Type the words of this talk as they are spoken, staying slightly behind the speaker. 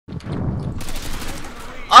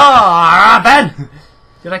Ah, Ben!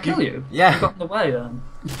 Did I kill you? Yeah. You got in the way then.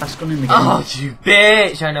 That's gone in the game. Oh, you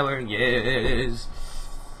bitch! I know where he is.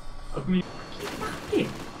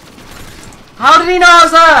 How did he know I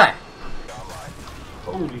was there?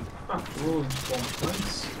 Holy crap, we're all in one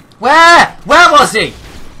place. Where? Where was he?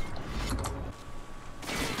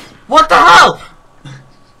 What the hell?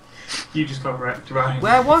 You just got wrecked, right?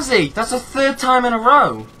 Where was he? That's the third time in a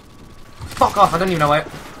row. Fuck off, I don't even know where.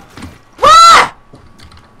 Where?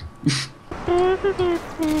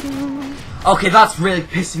 Okay, that's really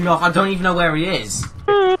pissing me off. I don't even know where he is.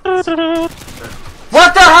 What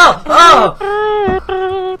the hell? Oh!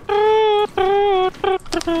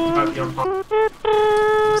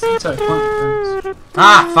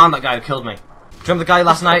 Ah, found that guy who killed me. Do you remember the guy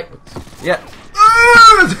last night? Yeah.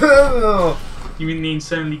 You mean the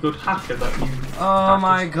insanely good hacker that you... Oh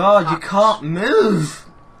my god, you can't move!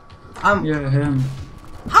 Yeah, him.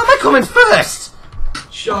 How am I coming first?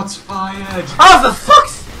 Shots fired! Oh, for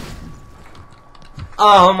fuck's...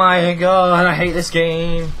 Oh my god, I hate this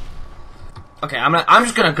game. Okay, I'm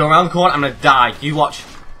just gonna go around the corner, I'm gonna die. You watch.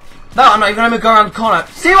 No, I'm not even gonna go around the corner.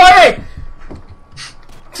 See what I mean?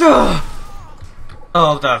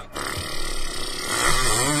 Oh, the...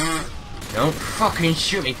 Don't fucking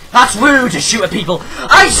shoot me. That's rude to shoot at people.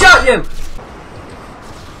 I shot you!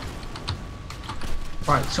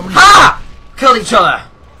 Right, someone... Ha! Kill each other.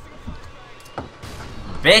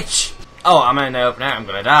 Bitch. Oh, I'm in the open air. I'm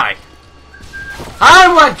gonna die.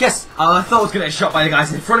 I guess... Oh, I thought I was gonna get shot by the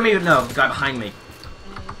guys in front of me, but no, the guy behind me.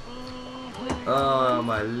 Oh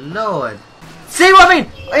my lord. See what I mean?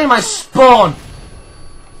 In my spawn.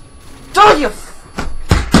 Don't you...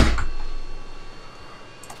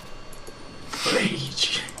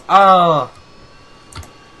 Rage. Oh.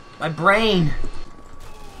 My brain.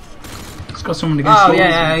 It's got someone against Oh,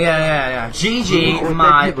 yeah. GG,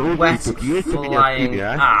 my wet flying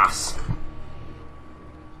ass.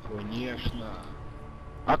 Конечно.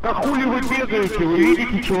 А как хули вы бегаете? Вы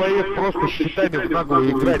видите, человек просто с щитами в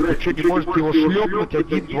наглую играет. Вы что, не можете его шлепнуть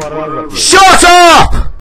один-два раза? Shut up!